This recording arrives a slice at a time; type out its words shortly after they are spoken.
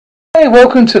Hi,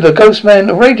 welcome to the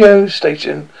GHOSTMAN radio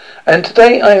station, and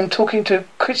today I am talking to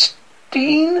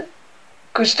Christina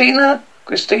Karma.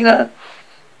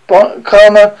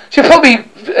 She'll probably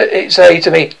say to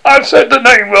me, "I've said the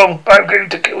name wrong, I'm going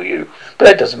to kill you," but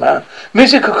that doesn't matter.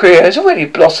 Musical career has already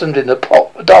blossomed in the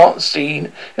pop dance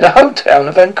scene in the hometown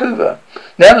of Vancouver.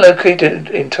 Now located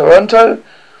in Toronto,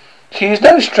 she is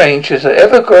no stranger to the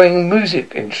ever-growing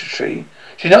music industry.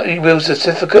 She not only wields a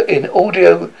certificate in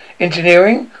audio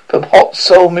engineering from hot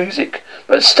soul music,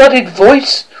 but studied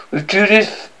voice with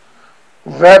Judith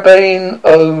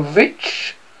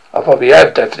Rabinovich. I probably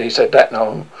have definitely said that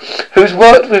wrong. Who's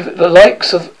worked with the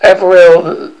likes of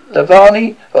Avril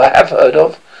Lavigne, who I have heard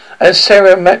of, and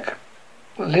Sarah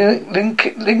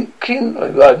Lincoln,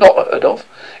 who I've not heard of,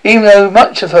 even though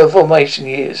much of her formation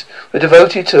years were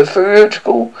devoted to a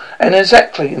theatrical and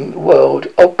exactly in the world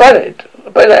of ballet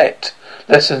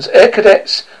lessons, air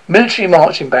cadets, military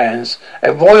marching bands,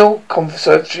 and Royal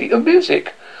Conservatory of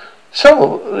Music. Some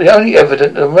of the only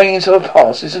evidence of the remains of her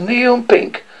past is a neon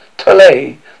pink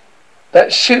toilet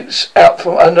that shoots out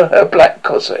from under her black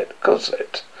corset.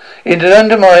 In the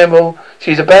undeniable,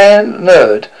 she's a band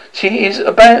nerd. She is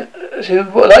a band who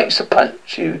likes to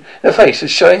punch you in the face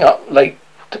as showing up late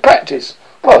to practice.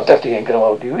 Well, definitely ain't going to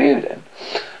hold you then.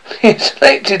 He was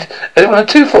selected as one of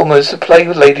two performers to play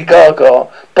with Lady Gaga,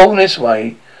 Born This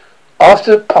Way,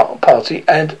 after the party,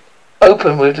 and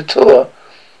open with the tour.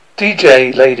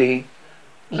 DJ Lady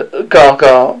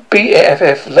Gaga,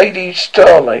 BFF Lady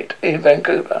Starlight in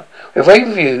Vancouver. With rave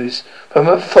reviews from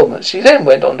her performance, she then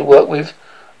went on to work with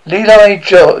Lili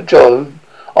Joe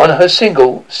on her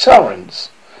single Sirens.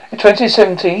 In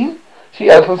 2017, she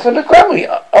opened for the Grammy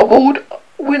Award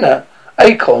winner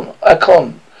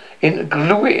Akon in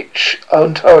Glenwich,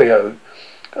 Ontario,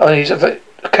 on his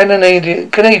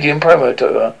Canadian promo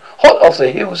tour. Hot off the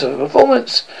heels of a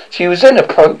performance, she was then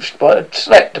approached by a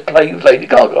select to play with Lady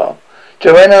Gaga.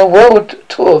 Joanna World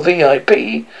Tour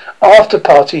VIP after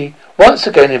party once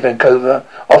again in Vancouver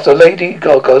after Lady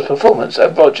Gaga's performance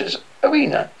at Rogers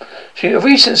Arena. A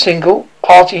recent single,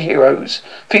 Party Heroes,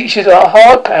 featured a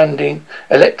hard-pounding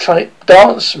electronic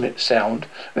dance sound,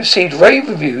 received rave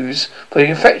reviews for the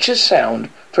infectious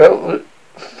sound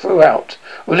throughout.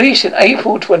 Released in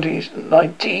April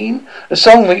 2019, the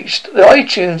song reached the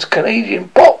iTunes Canadian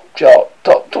Pop Chart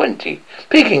Top 20,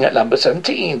 peaking at number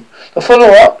 17. The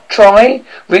follow-up, Try,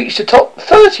 reached the top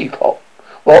 30 pop,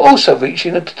 while also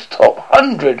reaching the top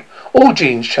 100 All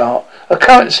Jeans chart. A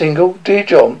current single, Dear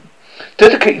John,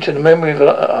 dedicated to the memory of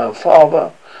her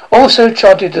father, also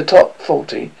charted the top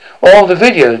 40, while the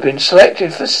video has been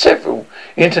selected for several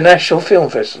international film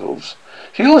festivals.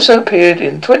 She also appeared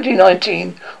in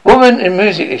 2019 Woman in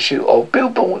Music issue of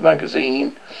Billboard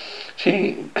magazine.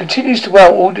 She continues to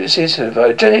wow audiences with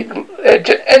her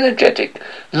energetic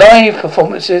live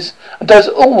performances and does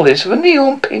all this with a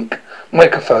neon pink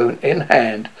microphone in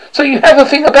hand. So you have a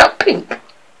thing about pink?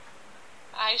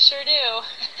 I sure do.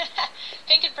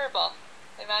 Pink and purple.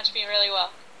 They match me really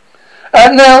well.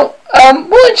 Now,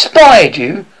 what inspired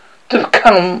you to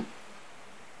become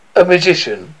a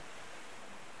musician?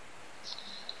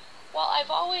 Well,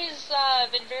 I've always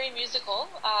been very musical.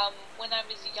 When I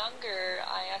was younger,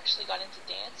 I actually got into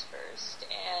dance first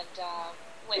and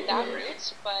went that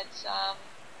route. But I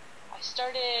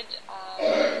started,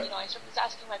 I was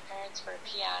asking my parents for a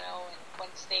piano, and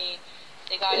once they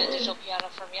got a digital piano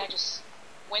for me, I just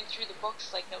went through the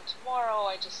books like no tomorrow.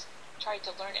 I just tried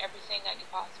to learn everything I could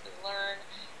possibly learn,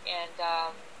 and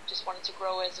just wanted to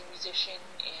grow as a musician.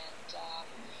 And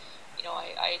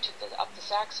I took up the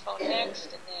saxophone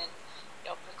next, and then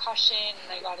percussion,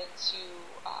 and I got into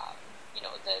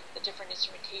the different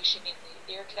instrumentation in the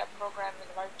air cadet program and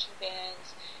the marching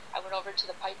bands. I went over to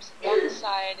the pipes and drums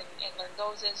side and learned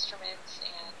those instruments,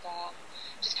 and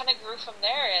just kind of grew from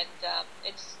there. And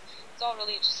it's all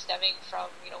really just stemming from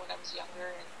when I was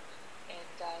younger and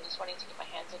just wanting to get my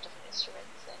hands on different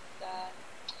instruments. And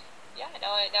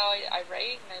now I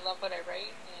write, and I love what I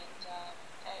write, and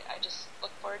I just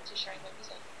look forward to sharing my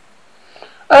music.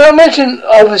 I imagine,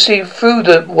 obviously, through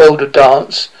the world of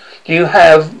dance, you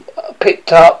have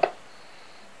picked up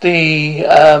the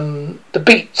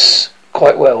beats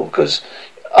quite well, because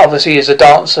obviously, as a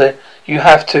dancer, you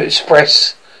have to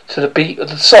express to the beat of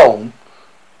the song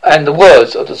and the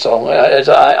words of the song. As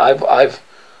I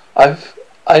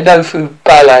know through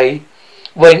ballet,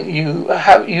 when you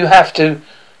have to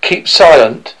keep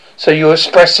silent, so you're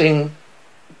expressing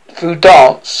through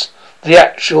dance the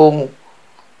actual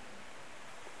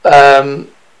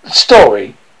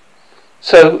story.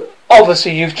 So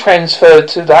obviously you've transferred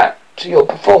to your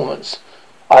performance.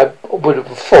 I would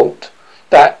have thought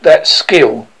that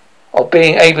skill of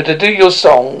being able to do your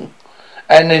song,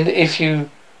 and then if you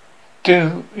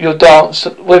do your dance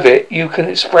with it, you can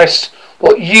express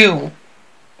what you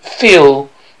feel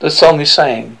the song is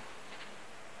saying.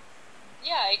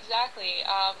 Yeah, exactly.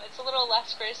 It's a little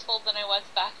less graceful than I was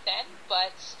back then,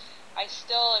 but I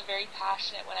still am very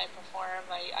passionate when I perform.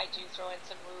 I do throw in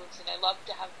some moves, and I love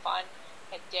to have fun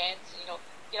and dance, and,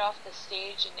 get off the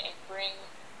stage and bring,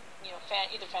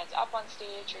 either fans up on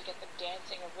stage or get them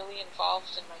dancing or really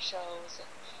involved in my shows. And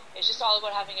it's just all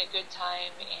about having a good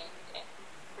time and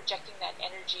projecting that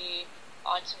energy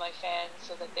onto my fans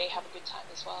so that they have a good time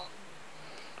as well.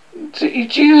 Do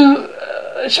you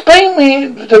explain me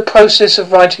the process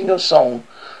of writing your song?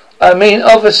 I mean,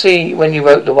 obviously, when you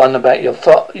wrote the one about your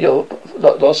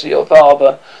loss of your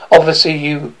father, obviously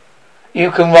you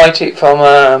can write it from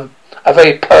a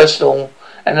very personal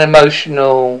and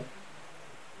emotional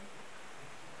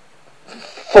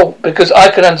thought, because I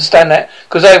can understand that,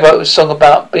 because I wrote a song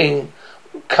about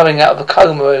coming out of a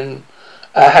coma and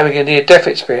having a near-death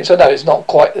experience. I know it's not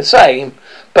quite the same,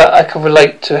 but I can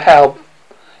relate to how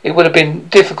it would have been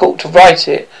difficult to write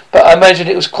it, but I imagine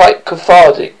it was quite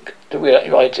cathartic to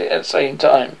write it at the same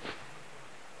time.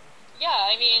 Yeah,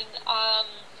 I mean,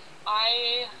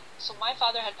 so my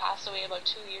father had passed away about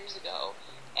 2 years ago,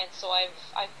 and so I've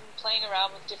been playing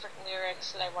around with different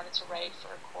lyrics that I wanted to write for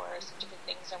a chorus and different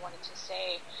things I wanted to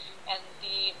say, and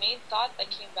the main thought that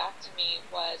came back to me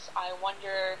was, I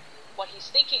wonder what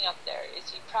he's thinking up there. Is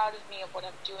he proud of me, of what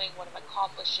I'm doing, what I'm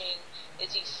accomplishing?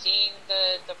 Is he seeing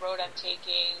the road I'm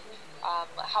taking?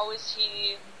 How is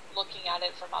he looking at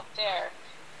it from up there?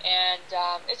 And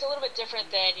it's a little bit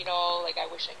different than, like, I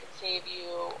wish I could save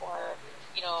you, or,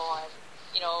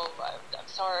 I'm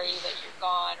sorry that you're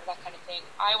gone, or that kind of thing.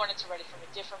 I wanted to write it from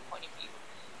a different point of view.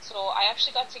 So I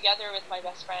actually got together with my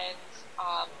best friends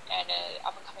and an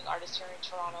up-and-coming artist here in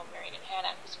Toronto, Marion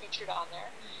Hannah, who's featured on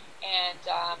there. And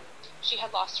she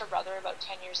had lost her brother about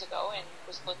 10 years ago and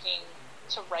was looking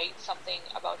to write something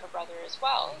about her brother as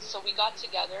well. So we got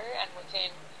together, and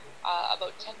within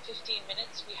about 10-15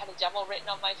 minutes, we had a demo written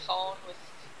on my phone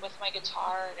with my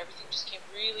guitar, and everything just came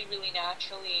really, really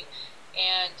naturally.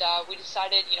 And we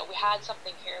decided, we had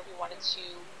something here. We wanted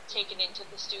to take it into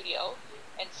the studio,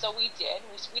 and so we did.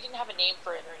 We didn't have a name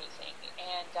for it or anything,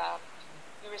 and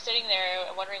we were sitting there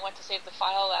wondering what to save the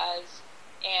file as.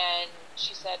 And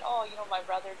she said, "Oh, my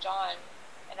brother John."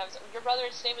 And I was like, "Your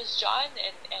brother's name is John?"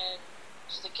 And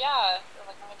she's like, "Yeah." And I'm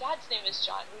like, "My dad's name is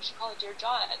John. We should call it Dear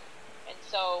John." And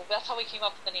so that's how we came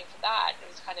up with the name for that. It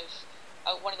was kind of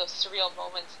one of those surreal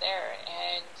moments there.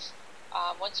 And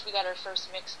once we got our first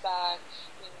mix back,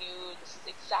 we knew this is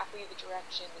exactly the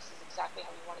direction. This is exactly how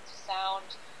we wanted to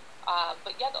sound.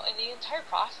 But yeah, and the entire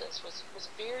process was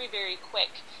very, very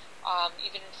quick.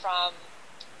 Even from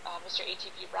Mr.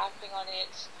 ATV rapping on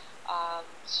it,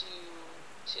 to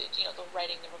the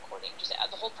writing, the recording, just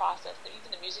the whole process.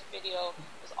 Even the music video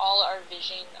was all our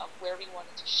vision of where we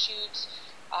wanted to shoot,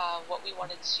 what we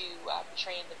wanted to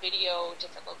portray in the video,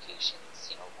 different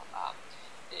locations,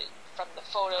 from the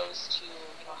photos to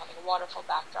having a waterfall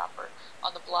backdrop or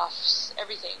on the bluffs,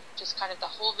 everything. Just kind of the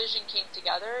whole vision came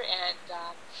together, and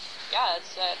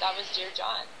that was Dear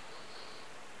John.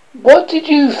 What did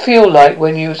you feel like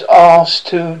when you was asked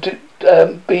to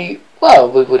we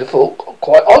would have thought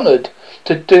quite honoured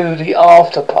to do the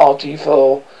after party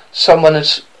for someone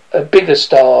as a bigger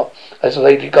star as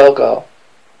Lady Gaga?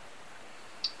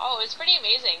 Oh, it's pretty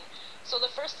amazing. So the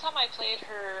first time I played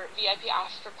her VIP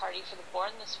after party for the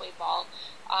Born This Way ball,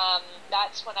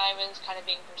 that's when I was kind of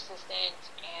being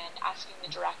persistent and asking the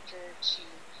director to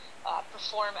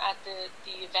perform at the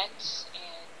event,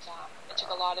 and it took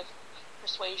a lot of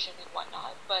persuasion and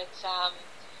whatnot, but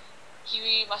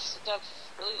he must have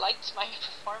really liked my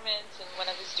performance and what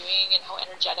I was doing and how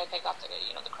energetic I got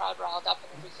the crowd riled up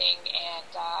and everything.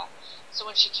 And so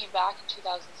when she came back in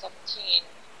 2017,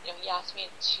 he asked me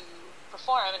to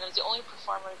perform, and I was the only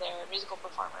performer there, musical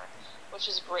performer, which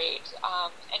was great.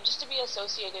 And just to be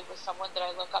associated with someone that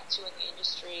I look up to in the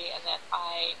industry and that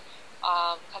I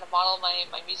kind of model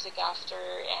my music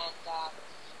after, and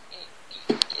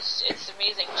it's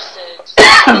amazing just to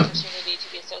have the opportunity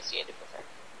to be associated with her.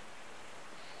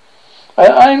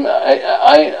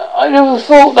 I never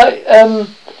thought that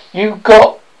you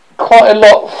got quite a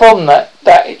lot from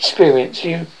that experience.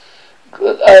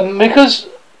 Because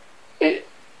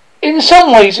in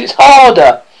some ways it's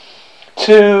harder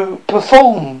to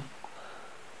perform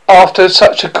after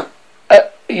such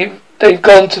they've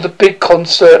gone to the big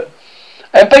concert,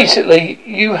 and basically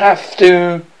you have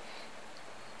to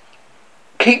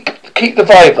keep the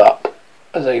vibe up,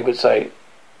 as they would say.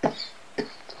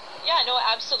 Yeah, no,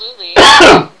 absolutely.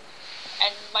 And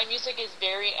my my music is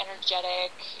very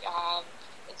energetic.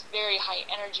 It's very high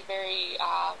energy, very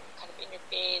kind of in your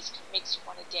face, makes you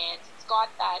want to dance. It's got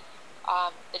that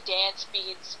the dance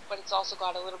beats, but it's also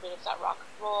got a little bit of that rock and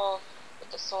roll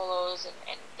with the solos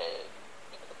and the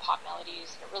the pop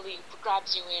melodies. It really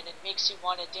grabs you in and makes you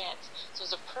want to dance. So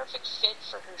it was a perfect fit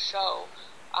for her show.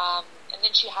 And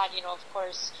then she had, of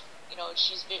course,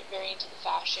 she's very into the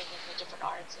fashion and the different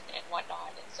arts and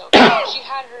whatnot. And so she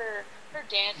had her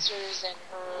dancers and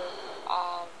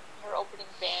her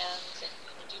opening bands, and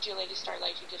DJ Lady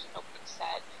Starlight, who did an opening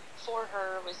set for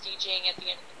her, was DJing at the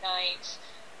end of the night.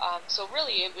 So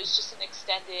really, it was just an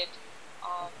extended.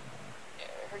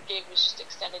 Her gig was just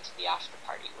extended to the after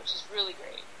party, which is really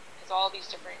great because all these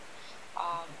different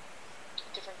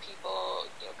people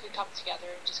could come together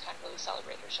and just kind of really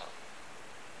celebrate her show.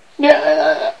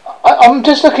 Yeah, I'm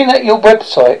just looking at your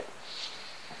website,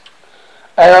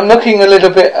 and I'm looking a little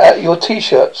bit at your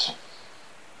T-shirts,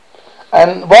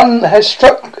 and one has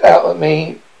struck out at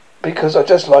me because I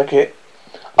just like it.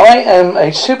 I am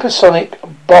a supersonic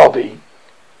Barbie.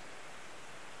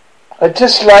 I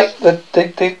just like I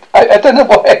don't know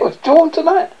why I was drawn to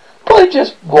that, but I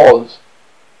just was.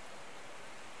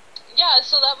 Yeah,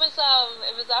 so that was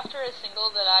it was after a single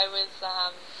that I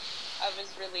was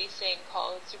releasing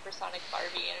called Supersonic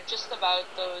Barbie, and it's just about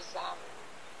those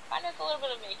kind of a little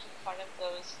bit of making fun of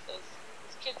those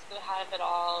kids that have it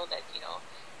all, that it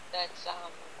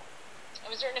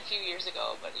was written a few years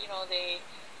ago, but they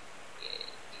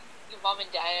your mom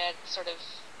and dad sort of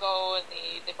go and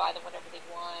they buy them whatever they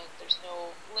want. There's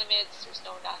no limits, there's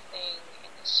no nothing,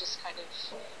 and it's just kind of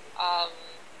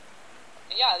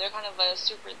they're kind of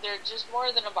they're just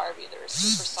more than a Barbie, they're a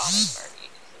supersonic Barbie.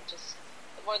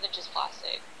 They're more than just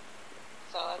plastic.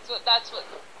 So that's what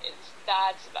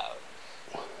that's about.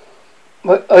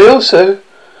 But I also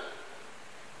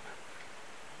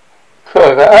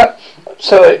sorry about that.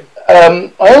 So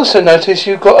I also noticed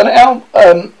you've got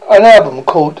an album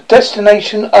called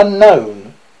Destination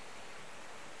Unknown.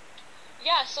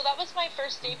 Yeah, so that was my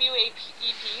first debut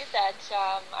EP that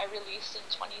I released in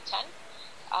 2010.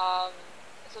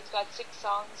 So it's got 6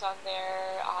 songs on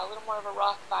there, a little more of a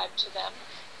rock vibe to them.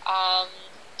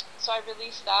 So I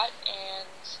released that,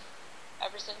 and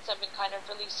ever since I've been kind of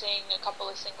releasing a couple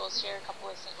of singles here, a couple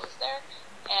of singles there,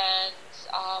 and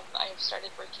I've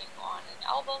started working on an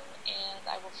album, and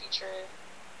I will feature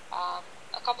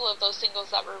a couple of those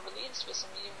singles that were released with some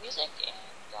new music, and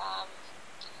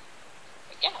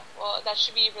that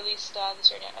should be released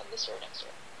this year or next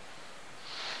year.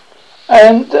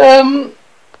 And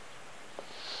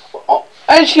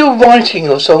as you're writing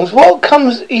your songs, what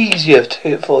comes easier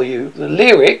for you, the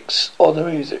lyrics or the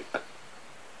music?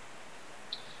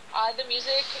 The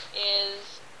music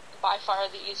is by far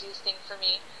the easiest thing for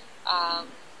me.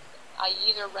 I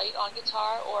either write on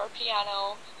guitar or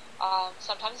piano,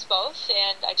 sometimes both,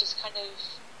 and I just kind of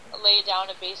lay down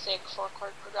a basic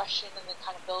 4-chord progression and then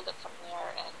kind of build it from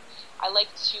there. And I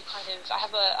like to I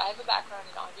have a background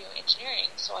in audio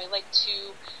engineering, so I like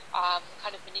to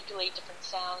kind of manipulate different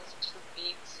sounds and different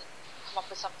beats and come up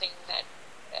with something that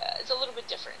is a little bit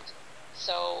different.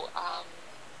 So,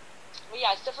 but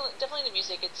yeah, it's definitely the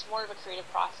music. It's more of a creative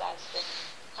process than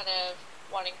kind of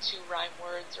wanting to rhyme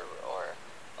words or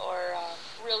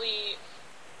really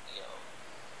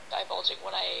divulging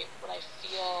what I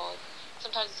feel.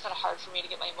 Sometimes it's kind of hard for me to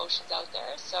get my emotions out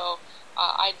there, so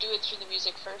I do it through the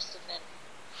music first, and then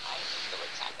I make the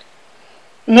words happen.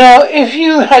 Now, if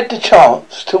you had the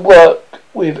chance to work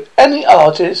with any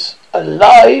artist,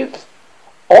 alive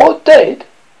or dead,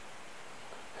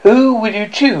 who would you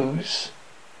choose?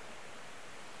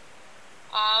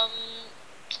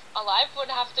 Alive would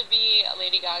have to be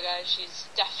Lady Gaga. She's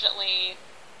definitely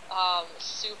a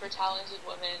super talented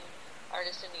woman,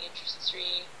 artist in the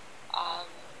industry.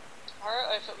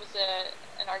 Her, if it was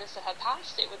an artist that had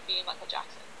passed, it would be Michael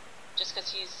Jackson, just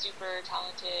because he's super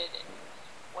talented and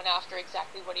went after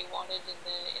exactly what he wanted in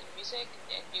the music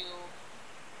and knew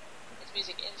his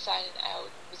music inside and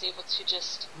out, and was able to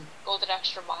just go that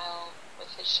extra mile with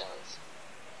his shows.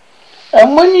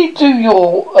 And when you do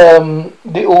your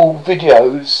little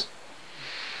videos,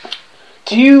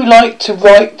 do you like to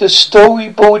write the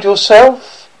storyboard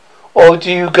yourself, or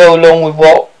do you go along with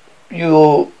what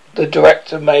the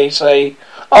director may say?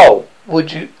 Oh,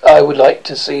 I would like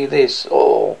to see this,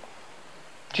 or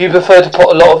do you prefer to put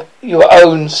a lot of your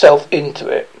own self into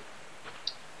it?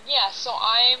 Yeah, so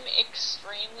I'm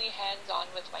extremely hands-on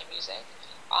with my music.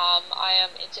 I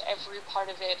am into every part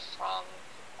of it, from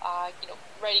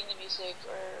writing the music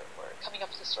or coming up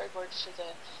with a storyboard for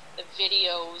the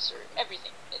videos or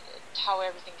everything, how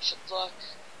everything should look.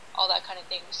 all that kind of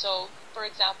thing. So, for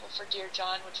example, for Dear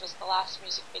John, which was the last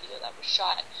music video that was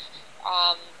shot,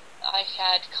 I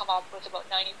had come up with about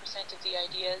 90% of the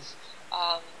ideas.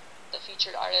 The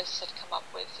featured artists had come up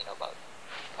with, about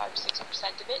 5 or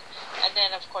 6% of it, and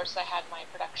then of course I had my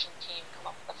production team come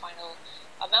up with the final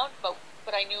amount. But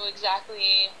I knew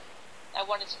exactly. I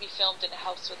wanted to be filmed in a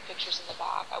house with pictures in the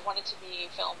back. I wanted to be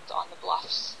filmed on the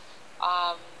bluffs.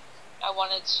 I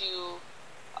wanted to,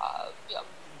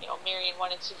 Marion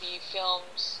wanted to be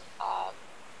filmed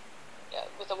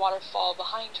with a waterfall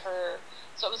behind her.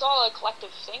 So it was all a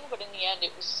collective thing, but in the end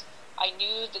I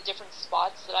knew the different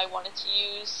spots that I wanted to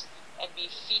use and be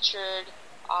featured.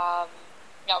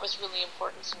 That was really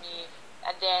important to me.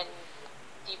 And then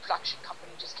the production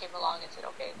company just came along and said,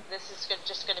 okay, this is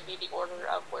just going to be the order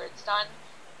of where it's done.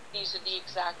 These are the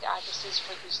exact addresses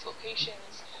for these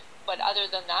locations. But other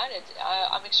than that,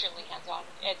 I'm extremely hands-on.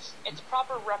 It's a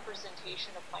proper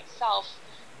representation of myself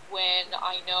when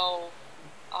I know,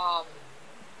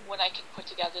 when I can put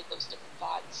together those different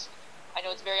thoughts. I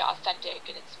know it's very authentic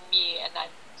and it's me, and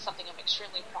that's something I'm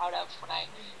extremely proud of when I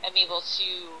am able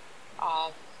to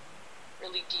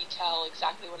really detail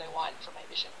exactly what I want for my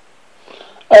vision.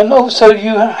 And also,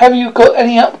 have you got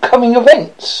any upcoming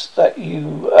events that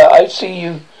I see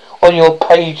you on your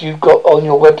page, you've got on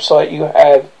your website, you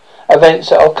have events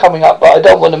that are coming up, but I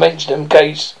don't want to mention them in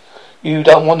case you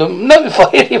don't want to notify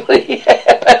anybody.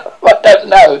 I don't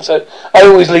know, so I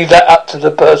always leave that up to the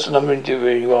person I'm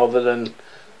interviewing rather than...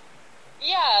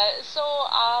 Yeah, so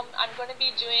I'm going to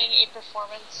be doing a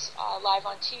performance live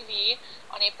on TV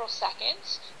on April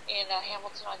 2nd in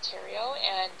Hamilton, Ontario,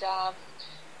 and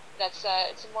it's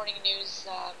a morning news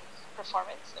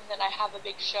performance. And then I have a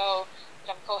big show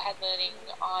that I'm co-headlining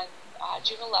on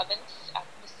June 11th at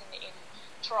in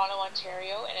Toronto,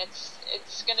 Ontario, and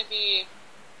it's going to be...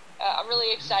 I'm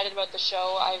really excited about the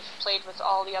show. I've played with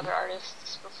all the other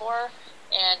artists before,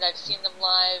 and I've seen them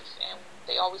live, and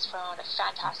they always put on a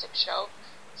fantastic show.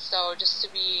 So just to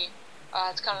be,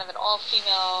 it's kind of an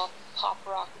all-female pop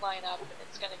rock lineup, and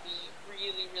it's going to be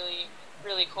really, really,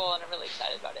 really cool, and I'm really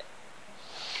excited about it.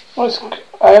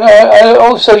 And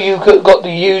also you've got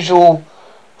the usual,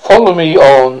 follow me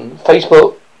on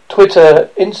Facebook, Twitter,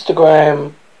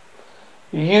 Instagram,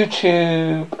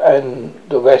 YouTube, and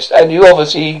the rest. And you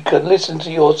obviously can listen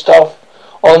to your stuff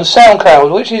on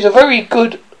SoundCloud, which is a very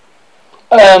good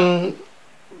thing.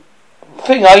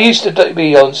 I used to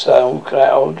be on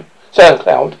SoundCloud,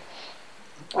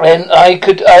 and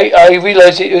I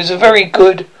realised it was a very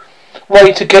good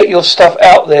way to get your stuff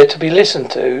out there to be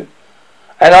listened to.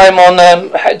 And I'm on.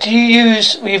 Do you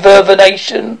use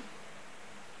Reverberation?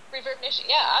 Reverberation,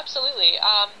 yeah, absolutely.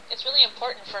 It's really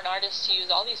important for an artist to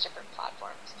use all these different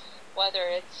platforms, whether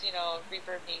it's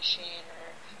Reverberation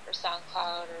or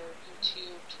SoundCloud or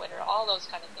YouTube, Twitter, all those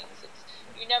kind of things.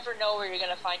 You never know where you're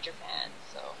going to find your fans.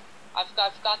 So I've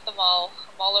got them all.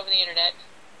 I'm all over the internet.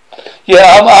 Yeah,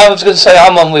 I was going to say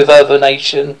I'm on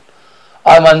Reverberation.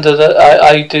 I'm under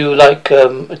I do like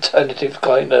alternative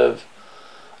kind of.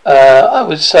 I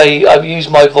would say I've used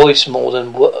my voice more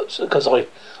than words because I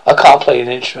can't play an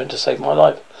instrument to save my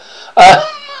life. But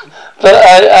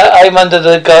I'm under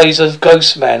the guise of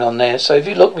GHOSTMAN on there. So if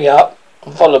you look me up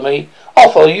and follow me,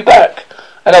 I'll follow you back.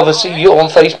 And obviously you're on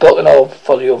Facebook, and I'll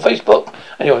follow you on Facebook.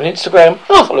 And you're on Instagram, and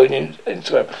I'll follow you on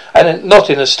Instagram. And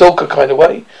not in a stalker kind of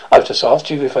way. I've just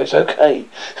asked you if it's okay.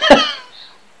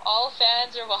 All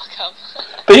fans are welcome.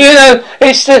 But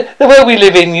it's the world we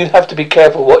live in. You have to be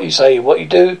careful what you say and what you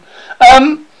do.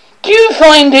 Do you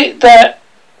find it that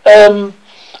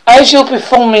as you're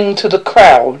performing to the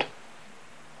crowd,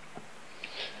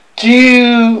 do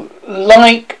you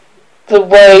like the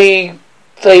way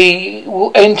they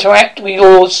will interact with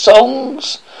your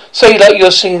songs? Say like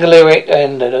you're singing a lyric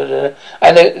and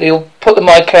they'll put the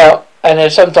mic out, and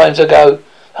then sometimes they'll go,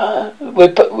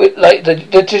 with like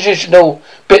the traditional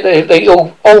bit that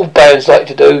all bands like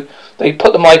to do. They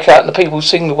put the mic out and the people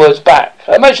sing the words back.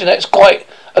 I imagine that's quite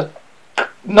a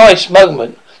nice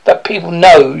moment that people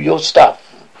know your stuff.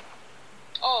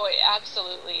 Oh,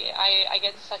 absolutely. I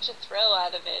get such a thrill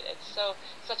out of it. It's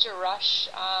such a rush.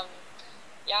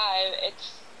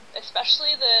 It's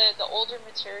especially the older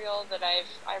material that I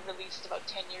released about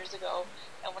 10 years ago,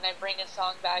 and when I bring a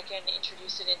song back and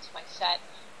introduce it into my set,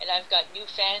 and I've got new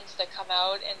fans that come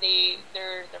out and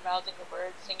they're mouthing the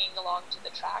words, singing along to the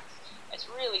tracks. It's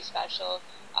really special.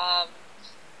 A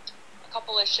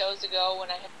couple of shows ago,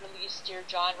 when I had released Dear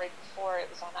John right before it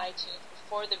was on iTunes,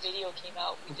 before the video came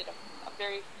out, we did a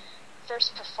very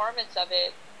first performance of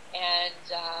it,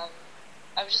 and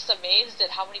I was just amazed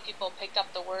at how many people picked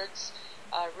up the words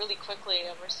really quickly,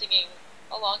 and we're singing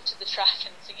along to the track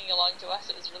and singing along to us.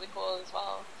 It was really cool as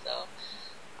well. So,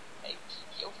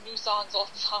 new songs,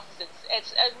 old songs.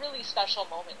 It's a really special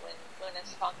moment when a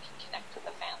song can connect with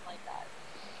a fan like that.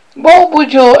 What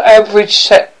would your average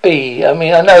set be? I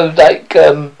mean, I know like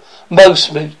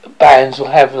most bands will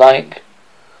have like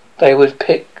they would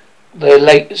pick their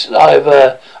latest,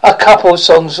 either a couple of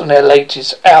songs from their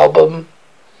latest album,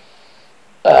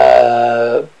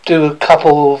 do a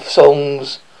couple of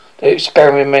songs they're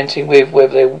experimenting with,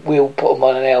 whether they will put them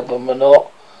on an album or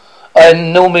not.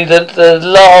 And normally the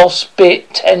last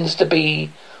bit tends to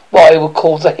be what I would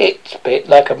call the hits bit,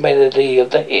 like a melody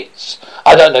of the hits.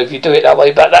 I don't know if you do it that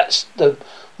way, but that's the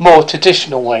more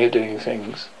traditional way of doing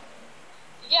things.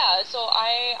 Yeah, so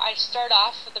I start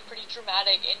off with a pretty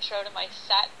dramatic intro to my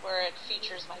set where it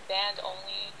features my band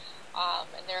only,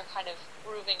 and they're kind of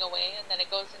grooving away, and then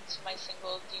it goes into my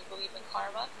single, Do You Believe in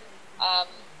Karma?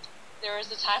 There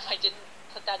was a time I didn't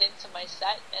put that into my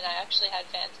set, and I actually had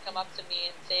fans come up to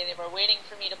me and say they were waiting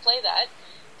for me to play that.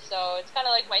 So it's kind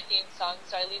of like my theme song,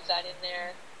 so I leave that in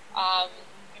there.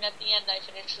 And at the end, I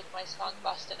finish with my song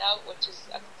Bustin' Out, which is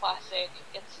a classic.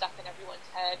 Gets stuck in everyone's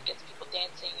head, gets people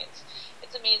dancing. It's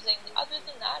amazing. Other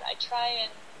than that, I try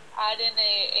and add in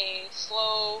a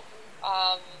slower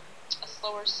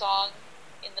song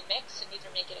in the mix and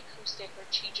either make it acoustic or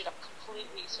change it up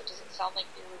completely so it doesn't sound like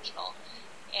the original.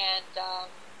 And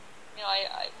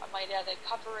I might add a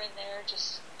cover in there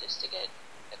just to get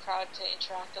the crowd to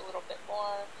interact a little bit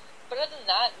more. But other than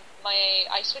that,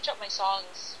 I switch up my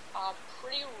songs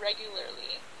pretty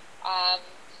regularly. I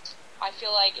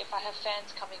feel like if I have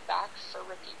fans coming back for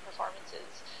repeat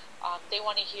performances, they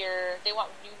want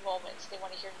new moments, they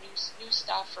want to hear new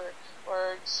stuff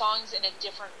or songs in a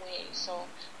different way.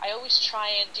 So I always try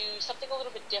and do something a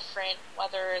little bit different,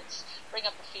 whether it's bring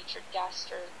up a featured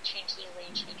guest or change the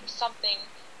arrangement or something,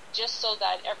 just so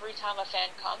that every time a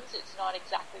fan comes, it's not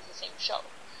exactly the same show.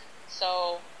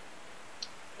 So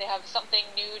they have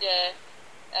something new and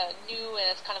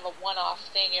it's kind of a one-off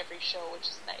thing every show, which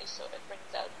is nice. So it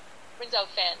brings out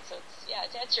fans. So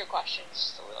to answer your question, it's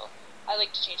just a little. I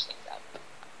like to change things up.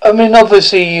 I mean,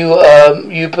 obviously, do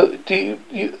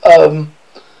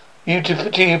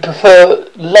you prefer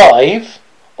live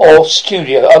or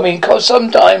studio? I mean, 'cause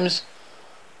sometimes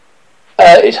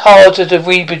it's harder to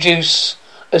reproduce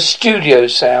a studio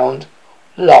sound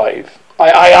live.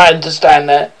 I understand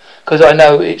that, because I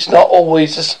know it's not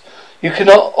always you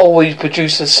cannot always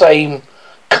produce the same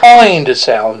kind of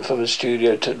sound from a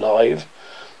studio to live.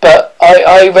 But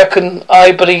I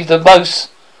believe the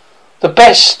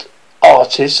best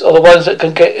artists are the ones that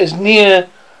can get as near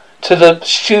to the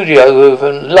studio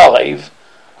and live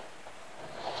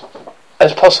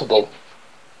as possible.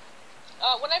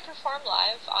 When I perform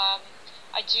live,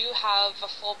 I do have a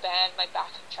full band, my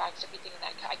backing tracks, everything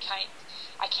that I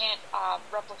can't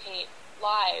replicate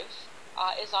live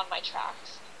is on my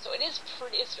tracks. So it is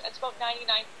pretty. It's about 90 to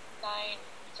 95%.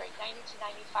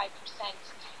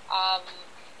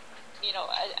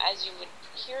 As you would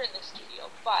hear in the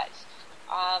studio, but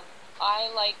I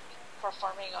like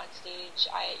performing on stage.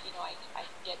 I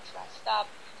get dressed up.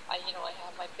 I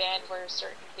have my band wear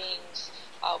certain things.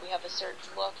 We have a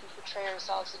certain look. We portray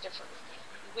ourselves a different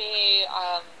way.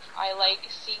 I like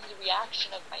seeing the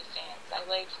reaction of my fans. I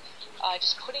like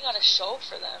just putting on a show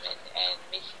for them and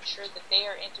making sure that they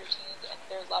are entertained and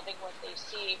they're loving what they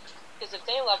see. Because if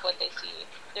they love what they see,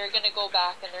 they're going to go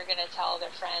back and they're going to tell their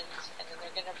friends, and then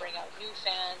they're going to bring out new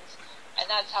fans, and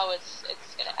that's how it's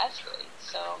going to escalate.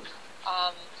 So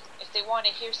if they want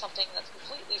to hear something that's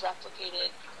completely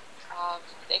replicated,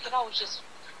 they can always just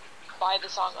buy the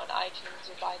song on iTunes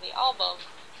or buy the album.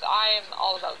 So I am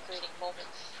all about creating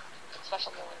moments,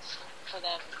 special moments for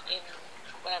them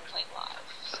when I'm playing live.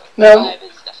 So now, live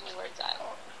is definitely where it's at.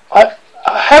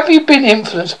 Have you been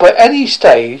influenced by any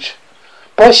stage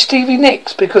by Stevie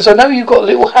Nicks? Because I know you've got a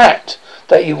little hat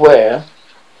that you wear.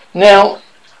 Now,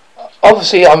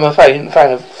 obviously I'm a fan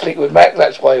of Fleetwood Mac,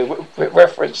 that's why I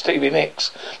referenced Stevie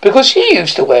Nicks. Because she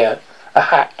used to wear a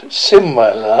hat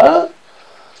similar.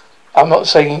 I'm not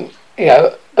saying,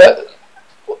 but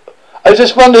I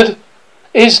just wondered,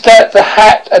 is that the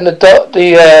hat and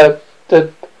the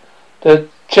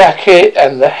jacket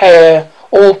and the hair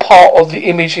all part of the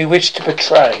image you wish to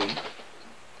portray?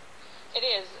 It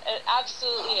is. It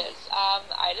absolutely is.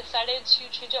 I decided to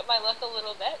change up my look a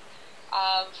little bit.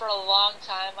 For a long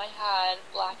time, I had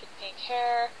black and pink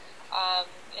hair,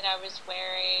 and I was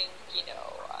wearing,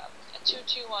 a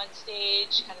tutu on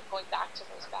stage, kind of going back to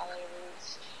those ballet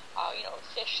roots,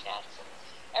 fishnets, and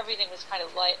everything was kind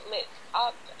of lit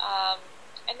up.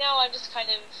 And now I'm just kind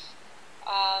of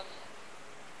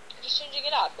just changing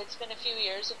it up. It's been a few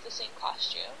years of the same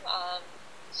costume,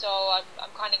 so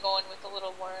I'm kind of going with a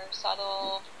little more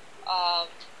subtle,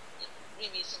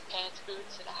 maybe some pants,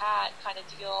 boots, and a hat kind of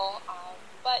deal.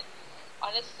 But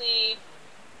honestly,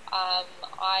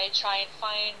 I try and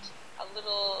find a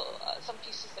little some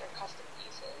pieces that are custom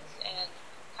pieces and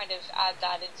kind of add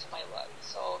that into my look.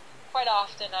 So quite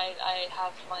often I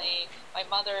have my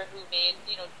mother who made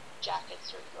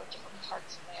jackets or different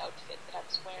parts of my outfit that I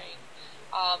was wearing.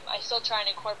 I still try and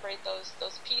incorporate those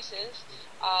pieces,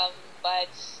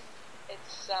 but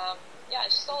it's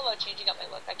it's just all about changing up my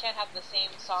look. I can't have the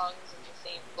same songs and the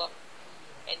same look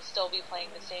and still be playing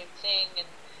the same thing, and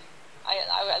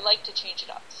I like to change it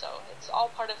up. So it's all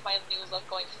part of my new look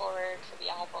going forward for the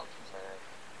album,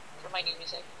 for my new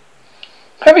music.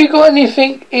 Have you got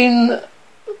anything in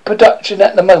production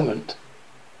at the moment?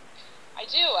 I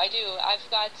do. I've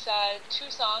got 2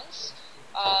 songs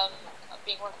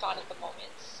being worked on at the moment.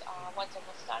 One's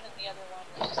almost done, and the other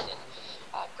one is just in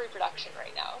pre-production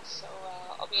right now. So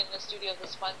I'll be in the studio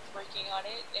this month working on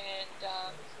it, and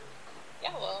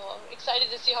excited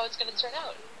to see how it's going to turn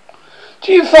out.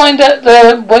 Do you find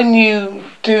that when you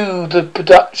do the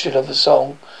production of a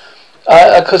song,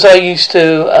 because I used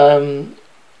to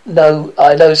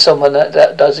know someone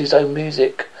that does his own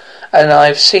music, and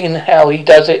I've seen how he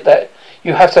does it, that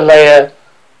you have to layer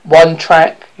one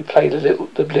track, you play the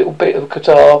little bit of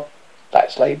guitar,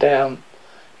 that's laid down,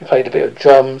 you play the bit of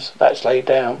drums, that's laid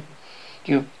down,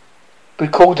 you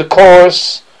record the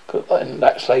chorus, and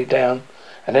that's laid down,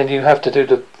 and then you have to do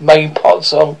the main part of the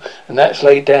song, and that's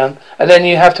laid down, and then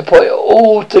you have to put it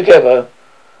all together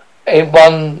in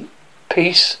one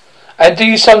piece. And do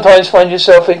you sometimes find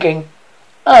yourself thinking,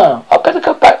 I better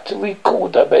go back to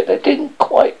record that bit, that didn't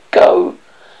quite go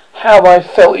how I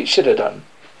felt it should have done?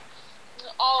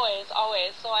 Always.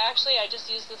 So I just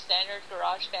use the standard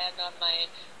GarageBand on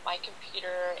my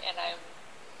computer, and I'm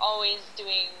always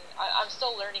I'm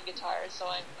still learning guitar,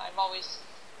 so I'm always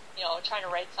trying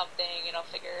to write something,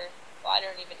 figure, I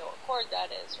don't even know what chord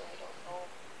that is, or I don't know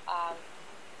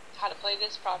how to play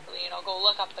this properly, and I'll go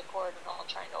look up the chord and I'll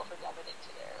try and overdub it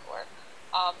into there, or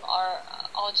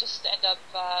I'll just end up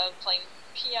playing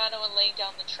piano and laying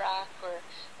down the track, or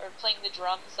playing the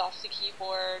drums off the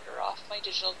keyboard or off my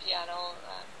digital piano,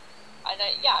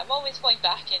 I'm always going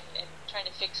back and trying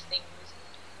to fix things,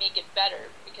 make it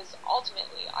better, because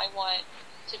ultimately I want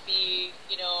to be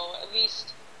at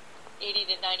least 80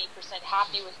 to 90%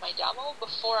 happy with my demo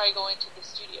before I go into the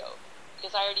studio,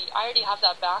 because I already have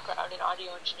that background in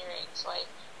audio engineering, so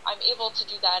I'm able to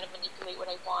do that and manipulate what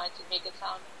I want and make it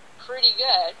sound pretty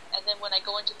good. And then when I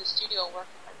go into the studio and work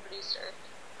with my producer,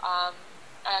 I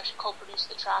actually co-produce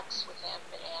the tracks with him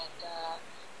and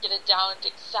get it down to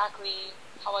exactly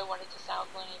how I want it to sound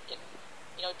like, and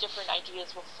different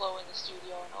ideas will flow in the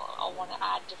studio, and I'll want to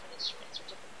add different instruments or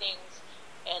different things,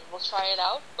 and we'll try it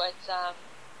out. But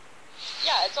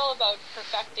it's all about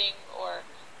perfecting or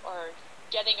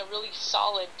getting a really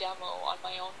solid demo on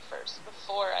my own first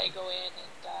before I go in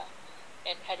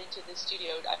and head into the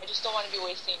studio. I just don't want to be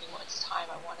wasting anyone's time.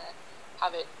 I want to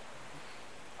have it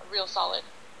real solid.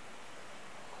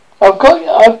 I've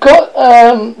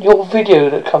got your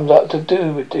video that comes up to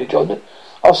do with it, John.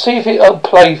 I'll see if it'll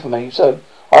play for me. So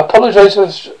I apologise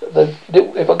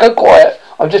if I go quiet.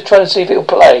 I'm just trying to see if it'll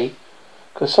play,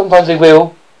 because sometimes they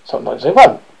will, sometimes they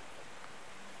won't.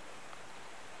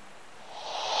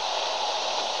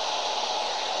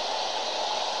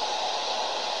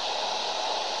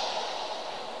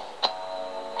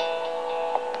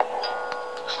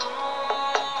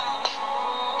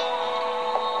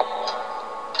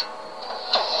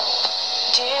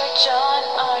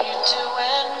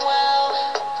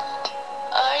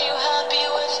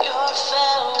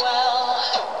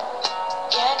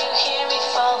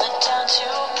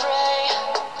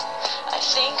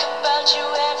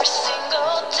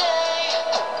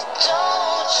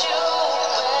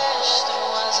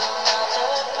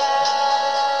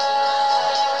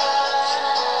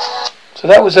 So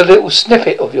that was a little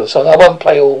snippet of your song. I won't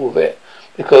play all of it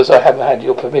because I haven't had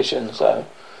your permission, so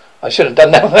I shouldn't have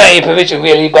done that without your permission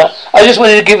really, but I just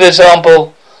wanted to give an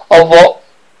example of what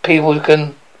people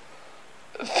can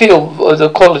feel, of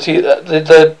the quality,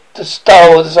 the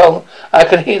style of the song. I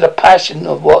can hear the passion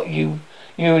of what you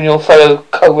and your fellow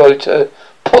co-writer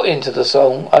put into the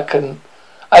song. And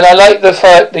I like the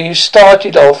fact that you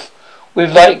started off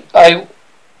with what I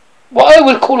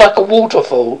would call like a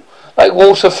waterfall. Like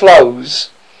water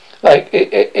flows, like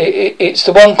it's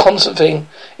the one constant thing.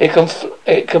 It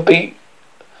can be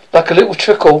like a little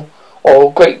trickle or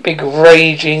a great big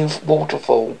raging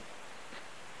waterfall.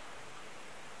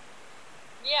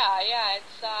 Yeah.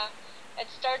 It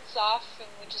starts off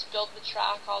and we just build the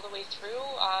track all the way through.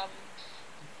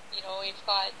 We've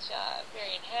got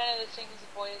Mary and Hannah that sings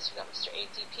the voice. We've got Mr.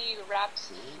 ATP who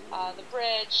raps the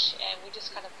bridge, and we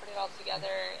just kind of put it all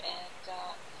together,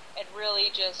 and really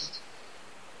just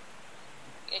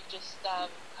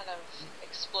kind of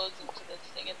explodes into this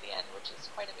thing at the end, which is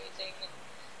quite amazing. And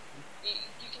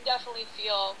you can definitely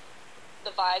feel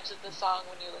the vibes of the song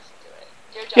when you listen to it.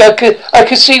 Yeah, I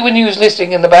could see when you was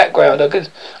listening in the background. I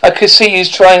could see you was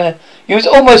trying to. You was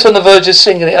almost on the verge of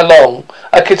singing it along.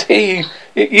 I could hear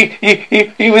you.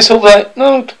 You were sort of like,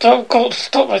 no, God,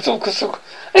 stop myself.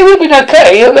 It would have been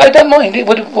okay. I don't mind. It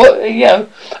would have,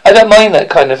 I don't mind that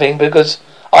kind of thing because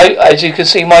as you can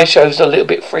see, my show's a little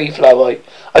bit free flow.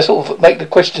 I sort of make the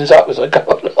questions up as I go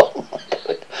along.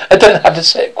 I don't have a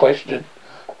set question.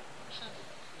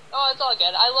 Oh, it's all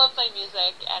good. I love my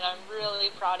music, and I'm really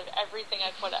proud of everything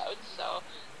I put out. So,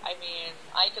 I mean,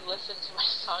 I could listen to my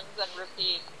songs on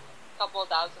repeat a couple of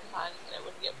thousand times, and I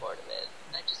wouldn't get bored of it.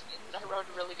 And that just means that I wrote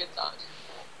a really good song.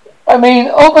 I mean,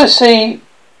 obviously,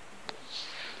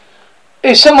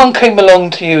 if someone came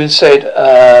along to you and said,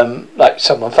 like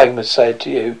someone famous said to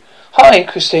you, "Hi,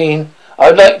 Christine,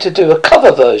 I'd like to do a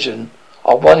cover version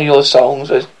of one of your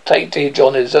songs. Take Dear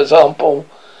John as an example."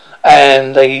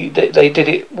 And they did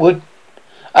it.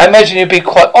 I imagine you'd be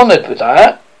quite honoured with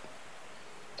that,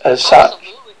 as such.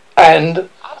 Absolutely. And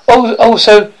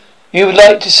also, you would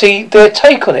like to see their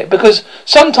take on it, because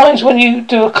sometimes when you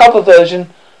do a cover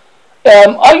version,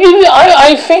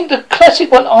 I think the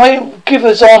classic one I give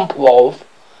an example of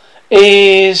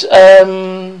is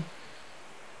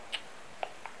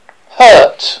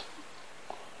 "Hurt"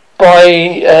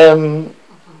 by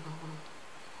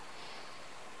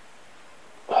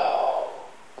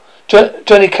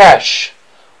Johnny Cash.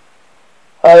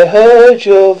 I heard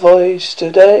your voice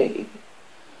today.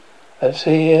 I've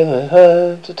seen and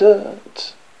heard the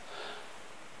dirt.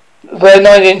 By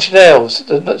 9 Inch Nails.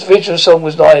 The original song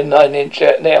was 9 Inch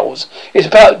Nails. It's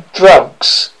about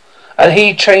drugs, and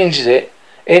he changes it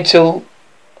into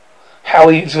how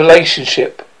his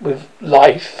relationship with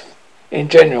life in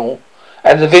general,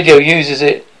 and the video uses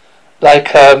it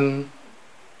like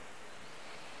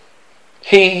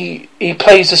he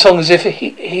plays the song as if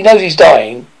he knows he's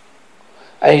dying,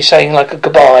 and he's saying like a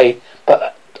goodbye,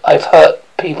 but I've hurt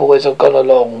people as I've gone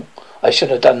along. I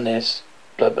shouldn't have done this.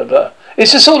 Blah blah blah.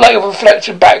 It's just sort of like a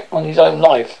reflection back on his own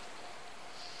life.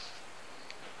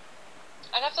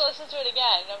 I'd have to listen to it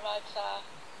again. I'm not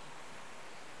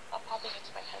popping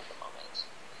into my head at the moment.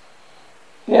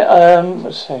 Yeah.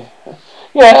 Let's see.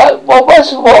 Yeah. Well,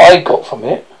 that's what I got from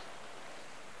it.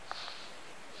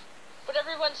 But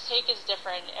everyone's take is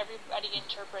different. Everybody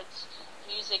interprets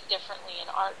music differently and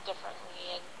art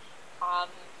differently, and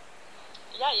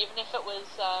even if it was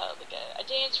like a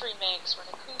dance remix or an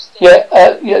acoustic.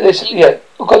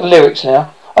 I've got the lyrics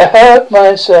now. I hurt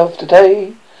myself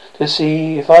today to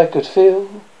see if I could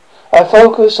feel. I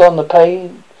focus on the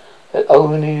pain, the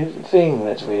only thing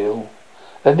that's real.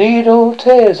 The needle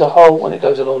tears a hole when it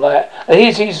goes along like that. And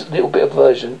here's his little bit of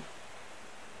version.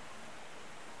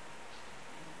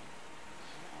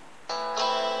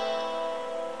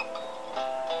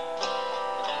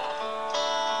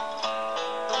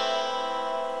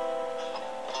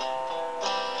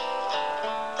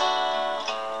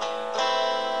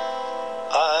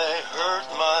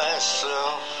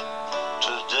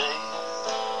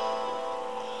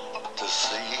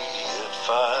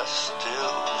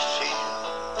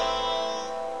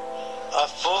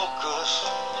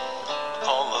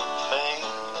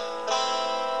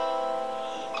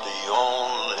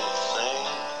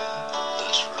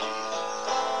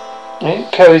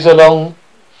 It carries along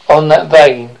on that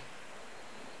vein.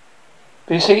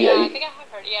 But you see, I think I have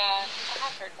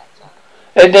heard that song.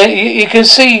 And then you can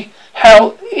see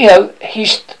how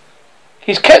he's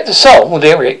kept the song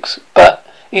lyrics, but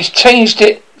he's changed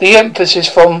it. The emphasis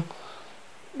from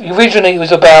originally it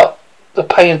was about the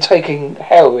pain of taking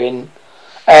heroin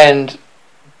and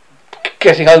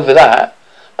getting over that,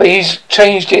 but he's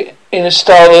changed it in a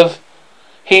style of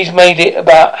he's made it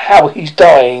about how he's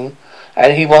dying.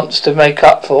 And he wants to make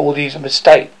up for all these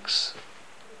mistakes.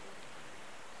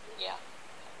 Yeah.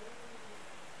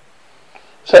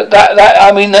 So it's like that.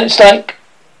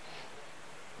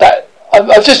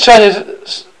 I'm just trying to.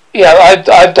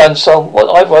 I've done song. What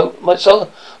I wrote my song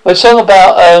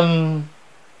about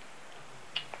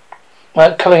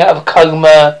coming out of a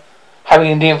coma,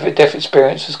 having a near-death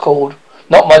experience is called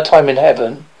 "Not My Time in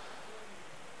Heaven."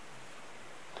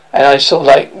 And I sort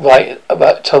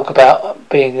of talk about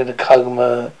being in a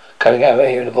coma, coming out of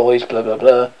hearing a voice, blah blah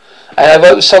blah. And I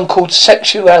wrote a song called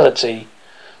 "Sexuality,"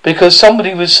 because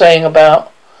somebody was saying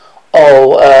about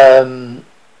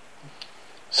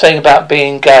saying about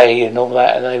being gay and all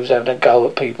that, and he was having a go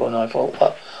at people, and I thought,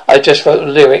 well, I just wrote the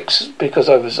lyrics because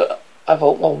I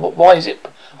thought, well, why is it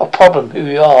a problem who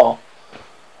you are?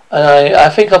 And I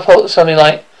think I thought something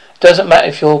like, doesn't matter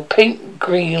if you're pink,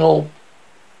 green, or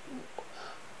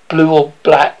blue or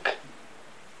black,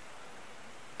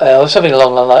 or something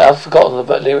along that line. I've forgotten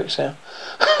the lyrics now.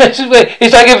 It's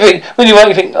like everything, when you write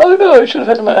you think, oh no, I should have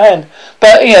had them at hand.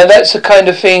 But that's the kind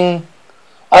of thing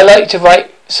I like to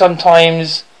write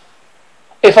sometimes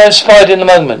if I'm inspired in the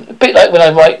moment. A bit like when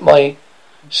I write my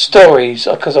stories,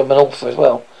 because I'm an author as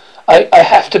well. I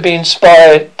have to be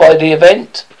inspired by the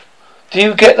event. Do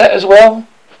you get that as well?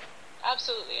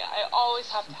 Absolutely. I always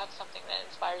have to have something that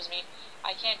inspires me.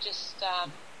 I can't just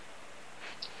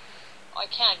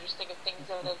think of things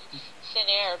out of thin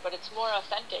air, but it's more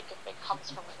authentic if it comes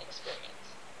from an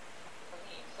experience for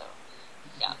me. So,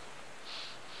 yeah.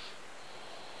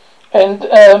 And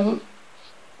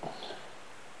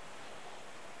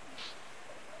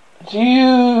do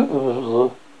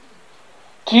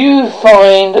you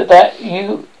find that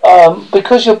you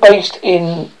because you're based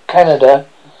in Canada,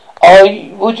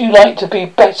 would you like to be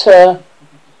better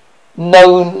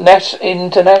known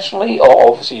internationally? Or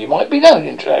obviously you might be known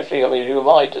internationally. I mean, who am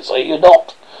I to say you're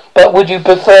not? But would you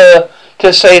prefer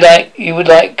to say like you would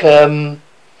like to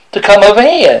come over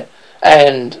here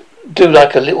and do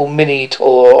like a little mini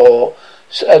tour, or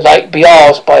like be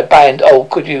asked by a band, oh,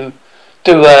 could you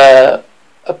do a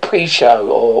pre-show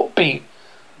or be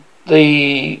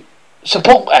the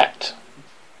support act?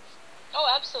 Oh,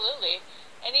 absolutely.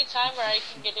 Any time where I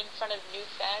can get in front of new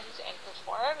fans and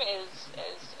perform is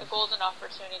a golden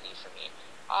opportunity for me.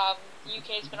 The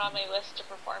UK's been on my list to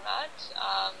perform at.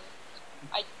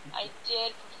 I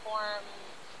did perform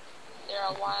there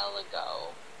a while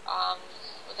ago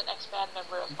with an ex-band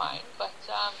member of mine, but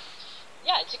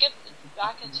yeah, to get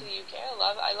back into the UK,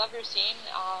 I love your scene,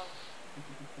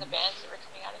 the bands that were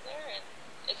coming out of there, and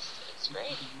it's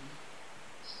great.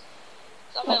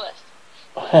 It's on my list.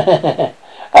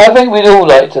 I think we'd all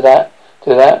like to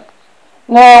do that.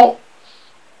 Now,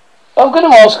 I'm going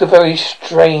to ask a very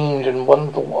strange and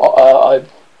wonderful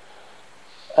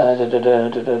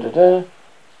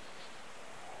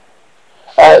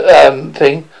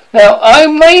thing. Now, I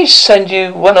may send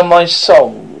you one of my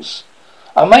songs.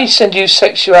 I may send you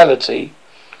Sexuality,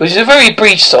 which is a very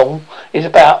brief song. It's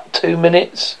about 2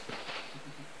 minutes.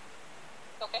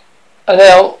 Okay. And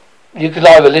now, you could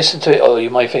either listen to it or you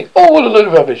may think, oh, what a load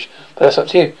of rubbish. But that's up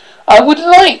to you. I would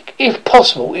like, if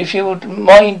possible, if you would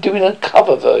mind doing a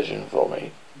cover version for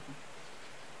me.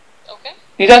 Okay.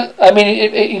 You don't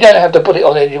have to put it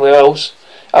on anywhere else.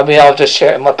 I mean, I'll just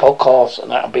share it in my podcast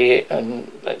and that'll be it.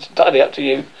 And it's entirely up to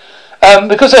you.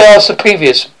 Because I asked the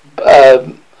previous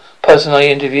person I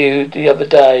interviewed the other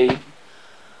day,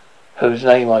 whose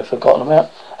name I've forgotten about.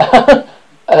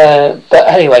 But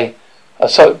anyway,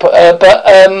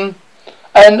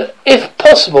 and if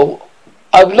possible,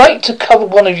 I would like to cover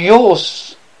one of your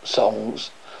songs,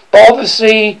 but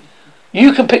obviously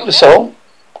you can pick the song,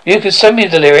 you can send me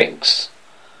the lyrics,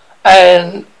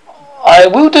 and I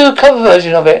will do a cover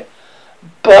version of it,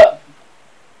 but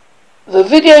the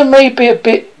video may be a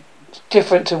bit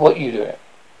different to what you do it.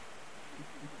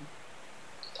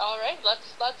 Alright,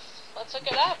 let's look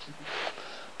it up.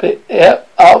 But yeah,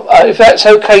 if that's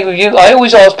okay with you, I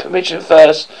always ask permission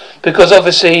first, because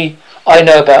obviously I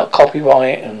know about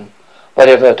copyright and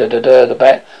whatever,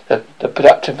 the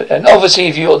production, and obviously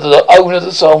if you're the owner of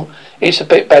the song, it's a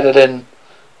bit better than.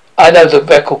 I know the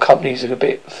record companies are a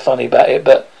bit funny about it,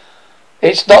 but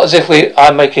it's not as if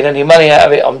I'm making any money out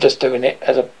of it. I'm just doing it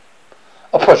as a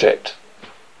project.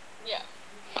 Yeah.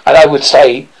 And I would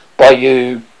say by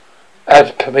you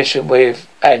have permission with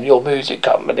and your music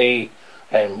company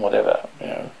and whatever,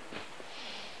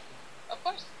 Of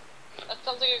course. That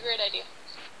sounds like a great idea.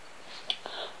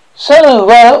 So,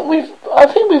 I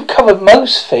think we've covered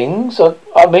most things.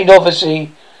 I mean,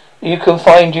 obviously, you can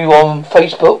find you on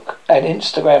Facebook and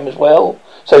Instagram as well.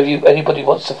 So if anybody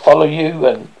wants to follow you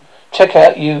and check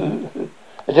out you,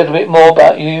 a little bit more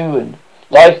about you and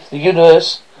life, the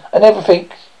universe, and everything.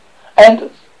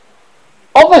 And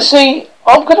obviously,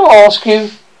 I'm going to ask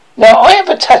you. Now, I have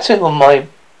a tattoo on my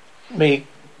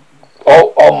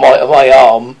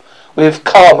arm with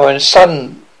karma and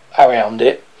sun around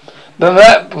it. But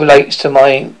that relates to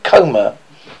my coma,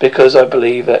 because I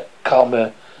believe that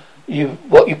karma,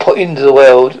 what you put into the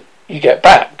world, you get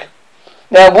back.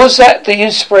 Now, was that the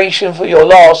inspiration for your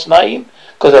last name?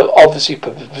 Because I obviously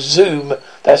presume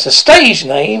that's a stage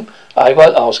name. I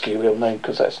won't ask you your real name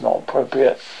because that's not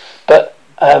appropriate. But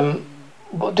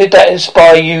did that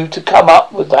inspire you to come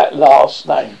up with that last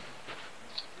name?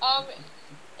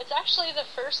 actually the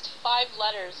first 5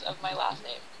 letters of my last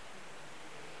name.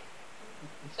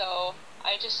 So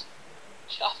I just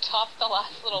chopped off the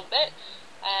last little bit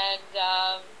and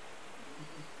the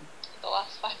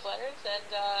last 5 letters, and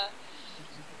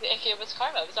the AKA was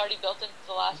Karma. It was already built into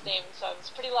the last name, so I was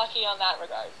pretty lucky on that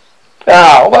regard.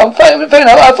 Ah, well, fair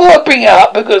enough. I thought I'd bring it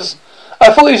up because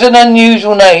I thought it was an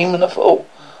unusual name, and I thought,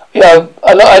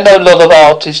 I know a lot of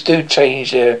artists do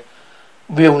change their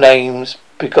real names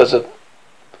because of,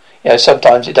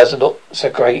 sometimes it doesn't look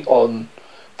so great on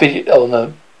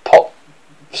a pop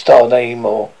star name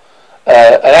or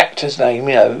an actor's name.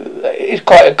 It's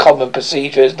quite a common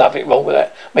procedure. There's nothing wrong with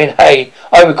that. I mean, hey,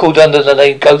 I recorded under the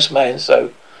name GHOSTMAN,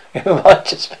 so you might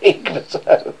just speak.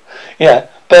 So,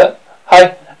 but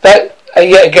that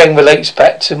yet again relates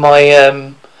back to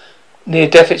my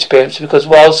near-death experience, because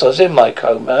whilst I was in my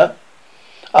coma,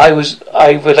 I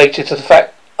related to the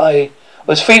fact I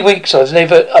was 3 weeks. I was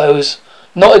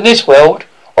not in this world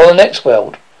or the next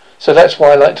world. So that's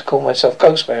why I like to call myself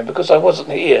Ghostman, because I wasn't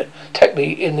here,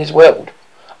 technically, in this world.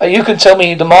 You can tell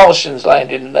me the Martians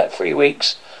landed in that 3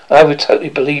 weeks, and I would totally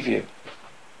believe you.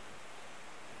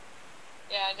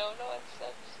 Yeah, no, that's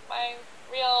my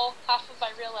real, half of my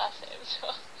real last name,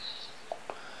 so.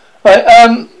 Right,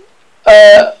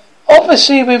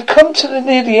 obviously we've come to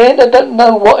near the end. I don't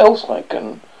know what else we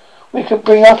can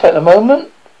bring up at the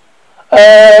moment.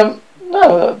 No,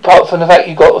 apart from the fact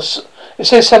it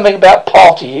says something about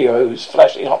party heroes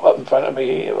flashing up in front of me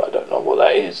here. I don't know what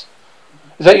that is.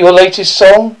 Is that your latest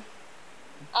song?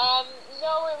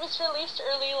 No, it was released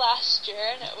early last year,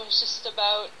 and it was just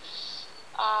about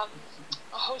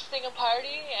hosting a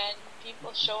party and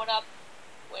people showing up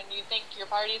when you think your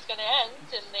party is going to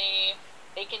end, and they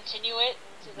continue it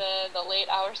into the late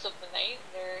hours of the night.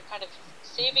 They're kind of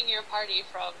saving your party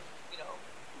from,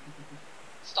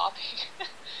 stopping.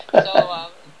 So,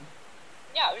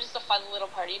 it was just a fun little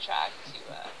party track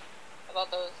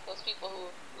about those people who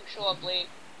show up late.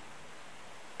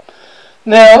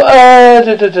 Now,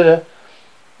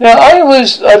 now I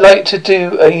like to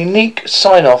do a unique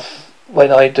sign-off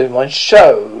when I do my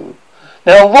show.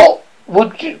 Now, what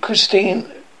would you,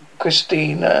 Christine, of course,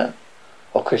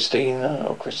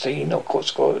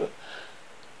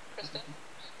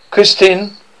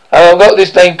 Kristen. I've got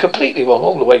this name completely wrong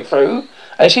all the way through,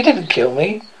 and she didn't kill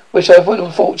me, which I would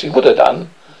have thought she would have done.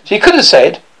 She could have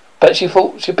said, but she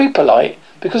thought she'd be polite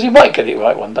because you might get it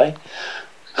right one day.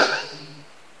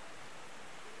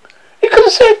 You could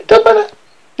have said, don't matter.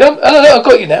 I've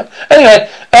got you now. Anyway,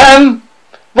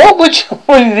 what would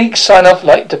your unique sign-off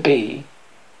like to be?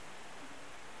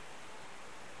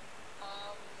 I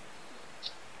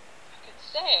could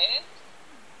say,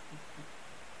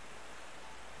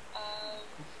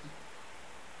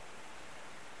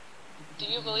 do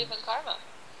you believe in karma?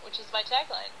 Which is my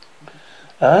tagline.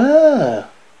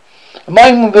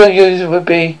 Mine would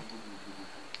be,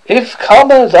 if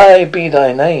karma thy be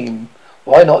thy name,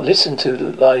 why not listen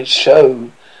to thy show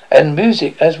and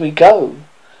music as we go?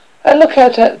 And look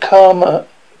at that karma,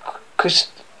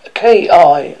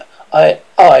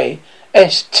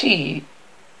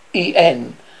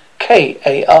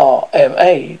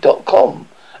 KRISTEN.com,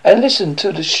 and listen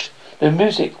to the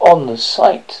music on the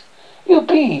site. You'll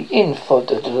be in for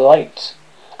the delight.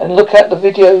 And look at the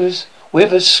videos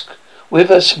with a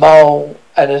smile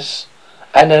and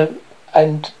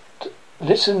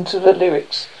listen to the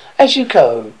lyrics as you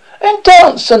go, and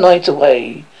dance the night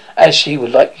away as she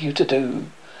would like you to do,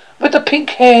 with the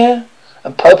pink hair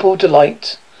and purple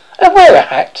delight, and wear a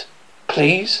hat,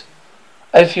 please,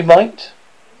 if you might,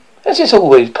 as it's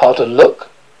always part of the look.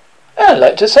 And I'd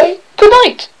like to say good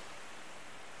night.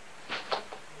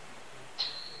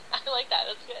 I like that.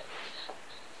 That's good.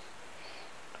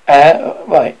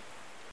 Right.